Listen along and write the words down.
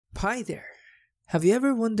Hi there! Have you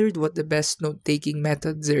ever wondered what the best note-taking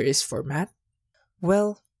method there is for math?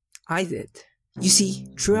 Well, I did. You see,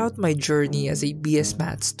 throughout my journey as a BS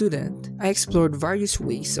Math student, I explored various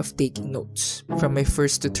ways of taking notes. From my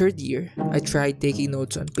first to third year, I tried taking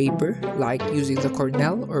notes on paper, like using the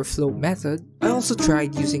Cornell or Flow method. I also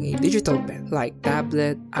tried using a digital pen, like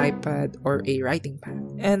tablet, iPad, or a writing pad.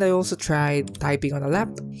 And I also tried typing on a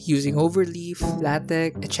laptop, using Overleaf,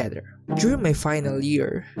 LaTeX, etc. During my final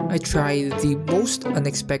year, I tried the most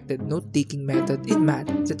unexpected note-taking method in math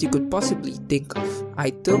that you could possibly think of.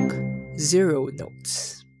 I took 0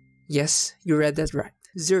 notes. Yes, you read that right.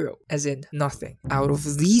 0, as in nothing. Out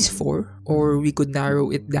of these 4, or we could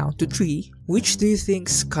narrow it down to 3, which do you think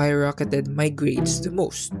skyrocketed my grades the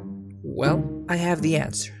most? Well, I have the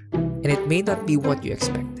answer, and it may not be what you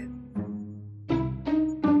expected.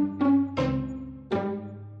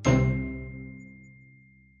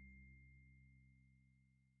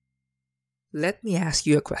 Let me ask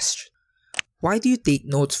you a question. Why do you take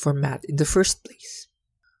notes for math in the first place?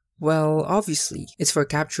 Well, obviously, it's for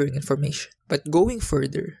capturing information. But going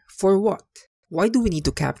further, for what? Why do we need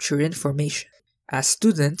to capture information? As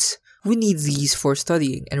students, we need these for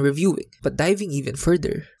studying and reviewing. But diving even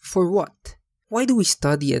further, for what? Why do we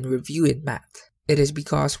study and review in math? It is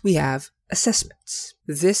because we have assessments.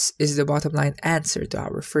 This is the bottom line answer to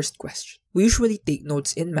our first question. We usually take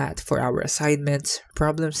notes in math for our assignments,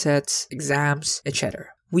 problem sets, exams, etc.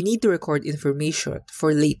 We need to record information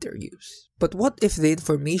for later use. But what if the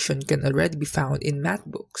information can already be found in math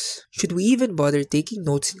books? Should we even bother taking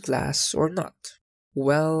notes in class or not?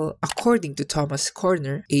 Well, according to Thomas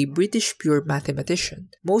Cornell, a British pure mathematician,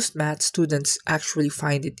 most math students actually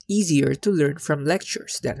find it easier to learn from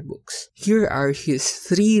lectures than books. Here are his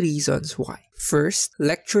 3 reasons why. First,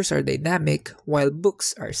 lectures are dynamic while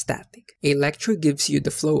books are static. A lecture gives you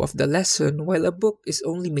the flow of the lesson while a book is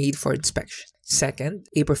only made for inspection. Second,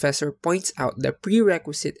 a professor points out the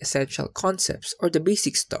prerequisite essential concepts or the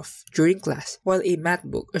basic stuff during class, while a math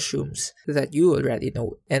book assumes that you already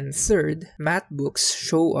know it. And third, math books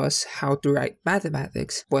show us how to write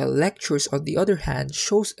mathematics, while lectures on the other hand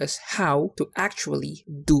shows us how to actually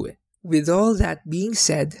do it. With all that being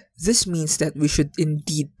said, this means that we should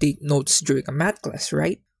indeed take notes during a math class,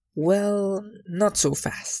 right? Well, not so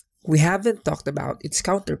fast. We haven't talked about its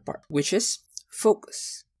counterpart, which is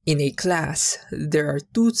focus. In a class, there are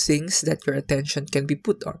 2 things that your attention can be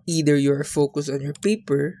put on. Either you are focused on your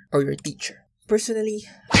paper or your teacher. Personally,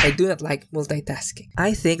 I do not like multitasking.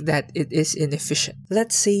 I think that it is inefficient.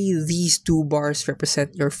 Let's say these 2 bars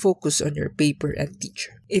represent your focus on your paper and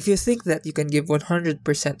teacher. If you think that you can give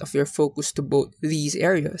 100% of your focus to both these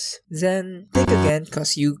areas, then think again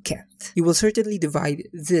cause you can't. You will certainly divide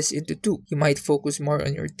this into 2. You might focus more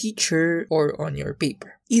on your teacher or on your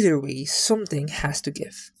paper. Either way, something has to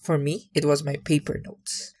give. For me, it was my paper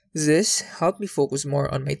notes. This helped me focus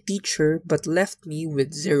more on my teacher but left me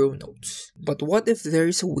with 0 notes. But what if there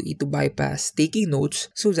is a way to bypass taking notes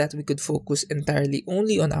so that we could focus entirely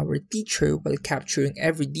only on our teacher while capturing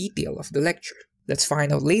every detail of the lecture? Let's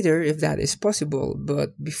find out later if that is possible,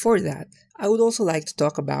 but before that, I would also like to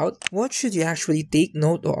talk about what should you actually take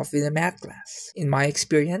note of in a math class. In my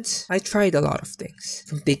experience, I tried a lot of things,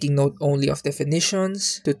 from taking note only of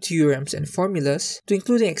definitions, to theorems and formulas, to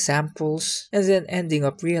including examples, and then ending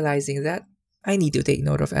up realizing that I need to take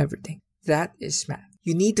note of everything. That is math.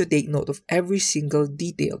 You need to take note of every single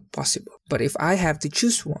detail possible. But if I have to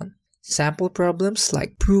choose one, sample problems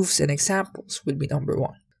like proofs and examples would be number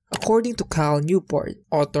 1. According to Cal Newport,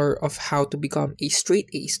 author of How to Become a Straight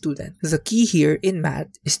A Student, the key here in math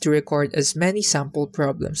is to record as many sample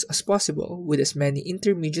problems as possible with as many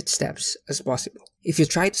intermediate steps as possible. If you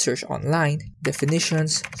try to search online,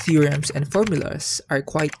 definitions, theorems, and formulas are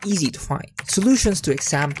quite easy to find. Solutions to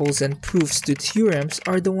examples and proofs to theorems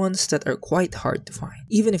are the ones that are quite hard to find.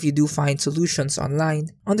 Even if you do find solutions online,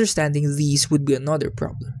 understanding these would be another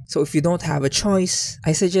problem. So if you don't have a choice,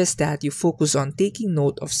 I suggest that you focus on taking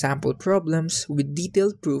note of sample problems with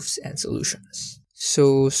detailed proofs and solutions.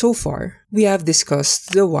 So far, we have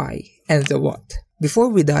discussed the why and the what. Before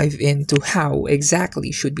we dive into how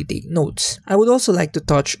exactly should we take notes, I would also like to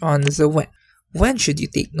touch on the when. When should you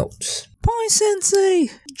take notes? Pai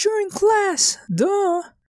sensei! During class! Duh!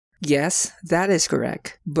 Yes, that is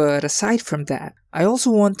correct. But aside from that, I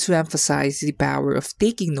also want to emphasize the power of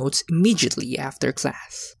taking notes immediately after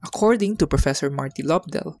class. According to Professor Marty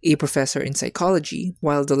Lobdell, a professor in psychology,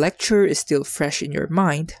 while the lecture is still fresh in your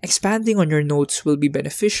mind, expanding on your notes will be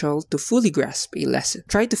beneficial to fully grasp a lesson.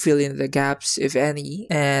 Try to fill in the gaps, if any,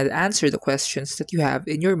 and answer the questions that you have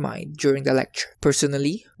in your mind during the lecture.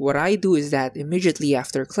 Personally, what I do is that immediately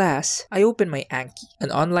after class, I open my Anki,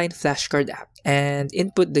 an online flashcard app, and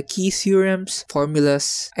input the key theorems,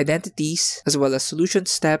 formulas, identities, as well as solution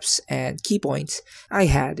steps and key points I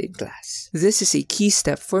had in class. This is a key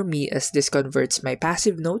step for me as this converts my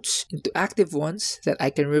passive notes into active ones that I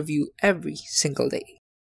can review every single day.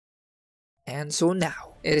 And so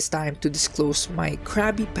now, it is time to disclose my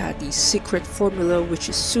Krabby Patty secret formula, which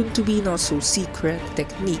is soon to be not so secret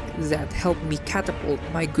technique that helped me catapult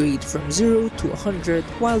my grade from 0 to 100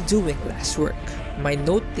 while doing less work. My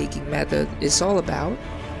note-taking method is all about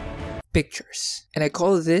pictures, and I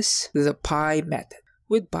call this the pie method,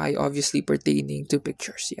 with pie obviously pertaining to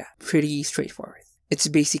pictures. Yeah, pretty straightforward. It's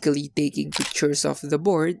basically taking pictures of the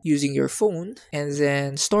board using your phone and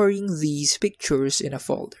then storing these pictures in a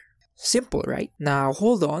folder. Simple, right? Now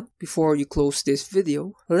hold on, before you close this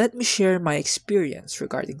video, let me share my experience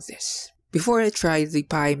regarding this. Before I tried the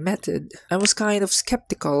pie method, I was kind of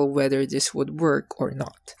skeptical whether this would work or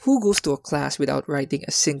not. Who goes to a class without writing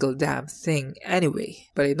a single damn thing anyway?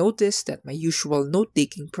 But I noticed that my usual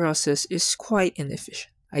note-taking process is quite inefficient.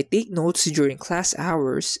 I take notes during class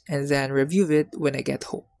hours and then review it when I get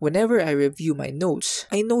home. Whenever I review my notes,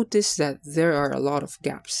 I notice that there are a lot of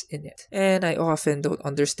gaps in it, and I often don't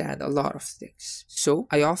understand a lot of things. So,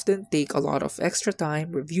 I often take a lot of extra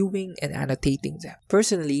time reviewing and annotating them.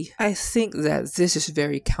 Personally, I think that this is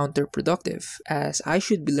very counterproductive, as I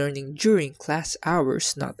should be learning during class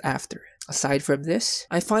hours, not after. Aside from this,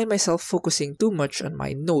 I find myself focusing too much on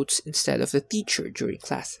my notes instead of the teacher during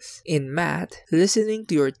classes. In math, listening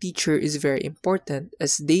to your teacher is very important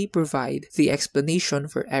as they provide the explanation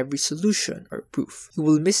for every solution or proof. You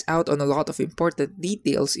will miss out on a lot of important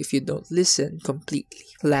details if you don't listen completely.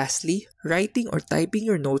 Lastly, writing or typing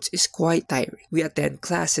your notes is quite tiring. We attend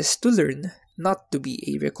classes to learn, not to be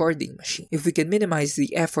a recording machine. If we can minimize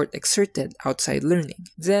the effort exerted outside learning,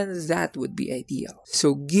 then that would be ideal.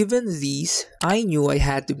 So given these, I knew I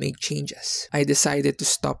had to make changes. I decided to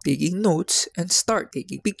stop taking notes and start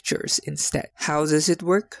taking pictures instead. How does it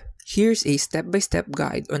work? Here's a step-by-step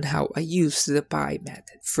guide on how I use the pie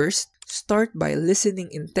method. First, start by listening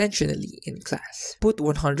intentionally in class. Put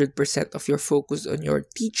 100% of your focus on your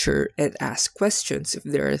teacher and ask questions if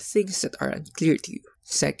there are things that are unclear to you.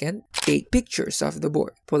 Second, take pictures of the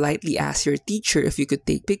board. Politely ask your teacher if you could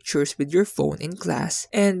take pictures with your phone in class,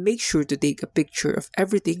 and make sure to take a picture of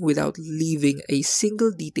everything without leaving a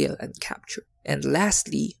single detail uncaptured. And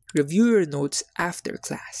lastly, review your notes after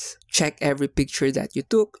class. Check every picture that you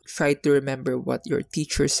took, try to remember what your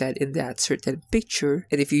teacher said in that certain picture,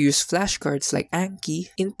 and if you use flashcards like Anki,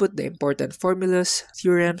 input the important formulas,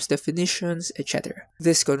 theorems, definitions, etc.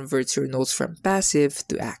 This converts your notes from passive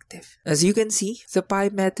to active. As you can see, the pie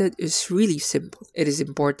method is really simple. It is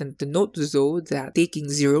important to note though that taking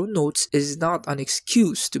 0 notes is not an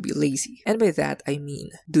excuse to be lazy. And by that I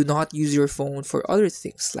mean, do not use your phone for other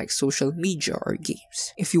things like social media or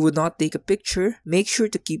games. If you would not take a picture, make sure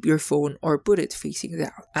to keep your phone or put it facing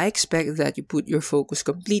down. I expect that you put your focus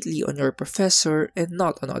completely on your professor and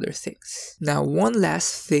not on other things. Now, one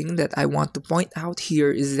last thing that I want to point out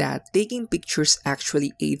here is that taking pictures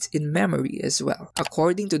actually aids in memory as well.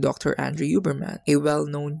 According to Dr. Andrew Huberman, a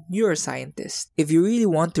well-known neuroscientist, if you really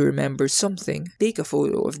want to remember something, take a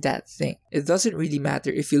photo of that thing. It doesn't really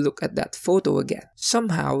matter if you look at that photo again.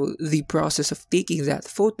 Somehow, the process of taking that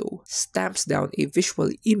photo stamps down a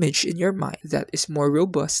visual image in your mind that is more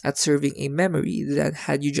robust at serving a memory than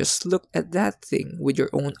had you just looked at that thing with your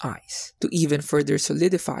own eyes. To even further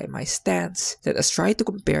solidify my stance, let us try to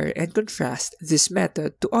compare and contrast this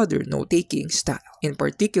method to other note-taking styles. In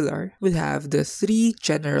particular, we'll have the 3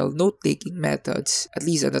 general note-taking methods, at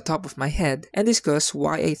least on the top of my head, and discuss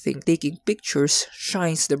why I think taking pictures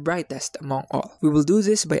shines the brightest among all. We will do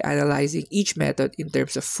this by analyzing each method in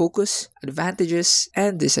terms of focus, advantages,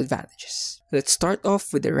 and disadvantages. Let's start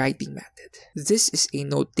off with the writing method. This is a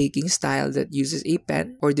note-taking style that uses a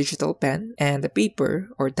pen or digital pen and a paper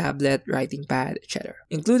or tablet, writing pad, etc.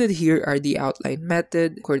 Included here are the outline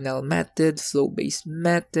method, Cornell method, flow-based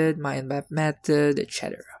method, mind map method,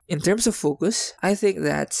 etc. In terms of focus, I think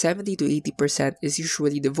that 70 to 80% is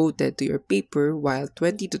usually devoted to your paper while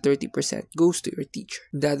 20 to 30% goes to your teacher.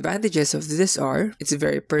 The advantages of this are, it's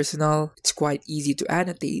very personal, it's quite easy to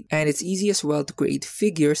annotate, and it's easy as well to create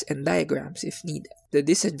figures and diagrams if needed. The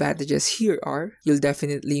disadvantages here are, you'll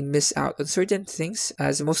definitely miss out on certain things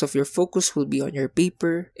as most of your focus will be on your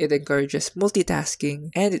paper, it encourages multitasking,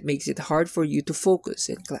 and it makes it hard for you to focus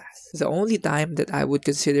in class. The only time that I would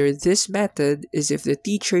consider this method is if the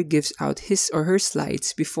teacher gives out his or her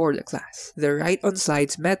slides before the class. The write on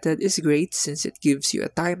slides method is great since it gives you a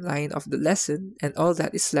timeline of the lesson and all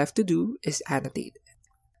that is left to do is annotate.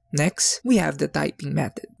 Next, we have the typing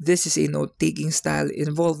method. This is a note-taking style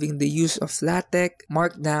involving the use of LaTeX,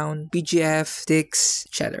 Markdown, PGF, TIX,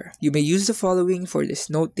 etc. You may use the following for this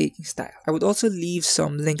note-taking style. I would also leave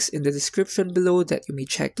some links in the description below that you may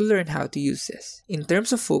check to learn how to use this. In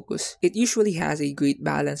terms of focus, it usually has a great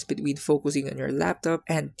balance between focusing on your laptop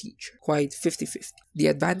and teacher, quite 50-50. The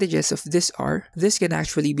advantages of this are, this can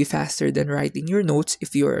actually be faster than writing your notes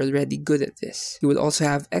if you are already good at this. You will also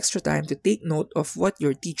have extra time to take note of what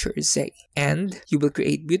your teacher is saying, and you will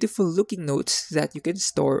create beautiful looking notes that you can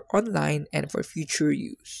store online and for future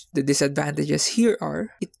use. The disadvantages here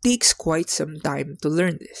are, it takes quite some time to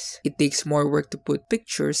learn this. It takes more work to put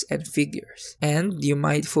pictures and figures, and you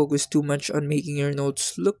might focus too much on making your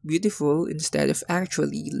notes look beautiful instead of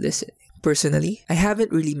actually listening. Personally, I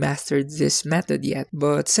haven't really mastered this method yet,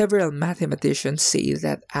 but several mathematicians say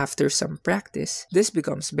that after some practice, this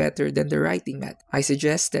becomes better than the writing method. I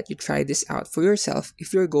suggest that you try this out for yourself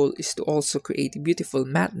if your goal is to also create beautiful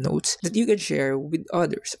math notes that you can share with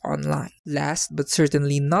others online. Last but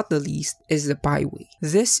certainly not the least is the Pi way.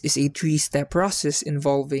 This is a 3-step process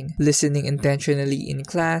involving listening intentionally in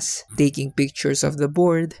class, taking pictures of the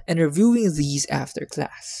board, and reviewing these after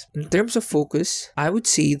class. In terms of focus, I would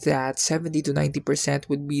say that 70 to 90%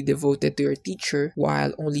 would be devoted to your teacher,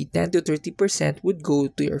 while only 10 to 30% would go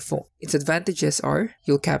to your phone. Its advantages are,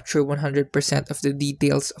 you'll capture 100% of the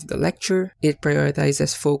details of the lecture, it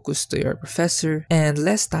prioritizes focus to your professor, and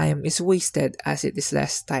less time is wasted as it is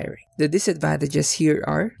less tiring. The disadvantages here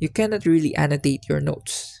are, you cannot really annotate your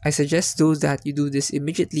notes. I suggest though that you do this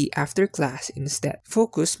immediately after class instead.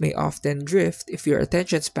 Focus may often drift if your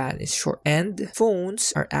attention span is short, and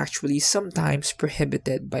phones are actually sometimes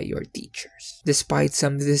prohibited by your teachers. Despite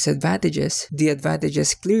some disadvantages, the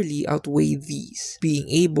advantages clearly outweigh these. Being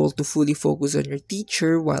able to fully focus on your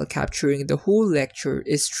teacher while capturing the whole lecture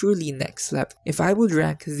is truly next level. If I would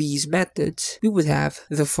rank these methods, we would have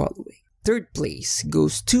the following. Third place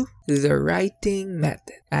goes to the writing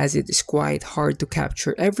method, as it is quite hard to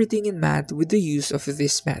capture everything in math with the use of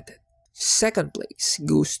this method. Second place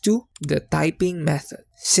goes to the typing method,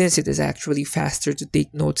 since it is actually faster to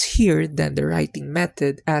take notes here than the writing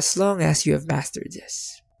method as long as you have mastered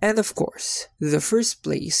this. And of course, the first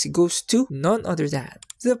place goes to none other than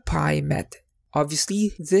the Pi method.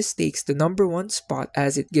 Obviously, this takes the #1 spot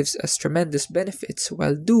as it gives us tremendous benefits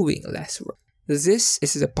while doing less work. This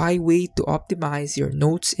is the Pi way to optimize your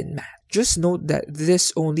notes in math. Just note that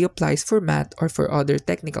this only applies for math or for other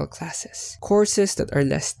technical classes. Courses that are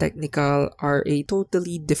less technical are a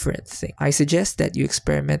totally different thing. I suggest that you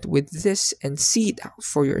experiment with this and see it out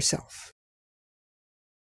for yourself.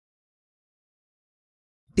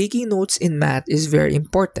 Taking notes in math is very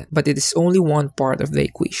important, but it is only one part of the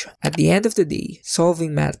equation. At the end of the day,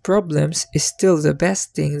 solving math problems is still the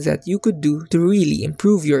best thing that you could do to really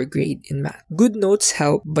improve your grade in math. Good notes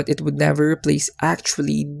help, but it would never replace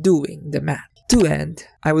actually doing the math. To end,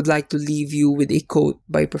 I would like to leave you with a quote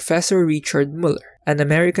by Professor Richard Muller, an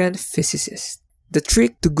American physicist. The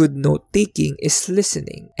trick to good note-taking is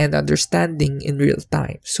listening and understanding in real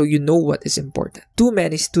time so you know what is important. Too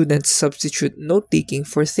many students substitute note-taking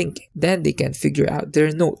for thinking, then they can figure out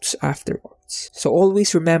their notes afterwards. So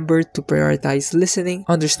always remember to prioritize listening,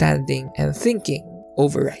 understanding, and thinking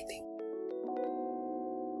over writing.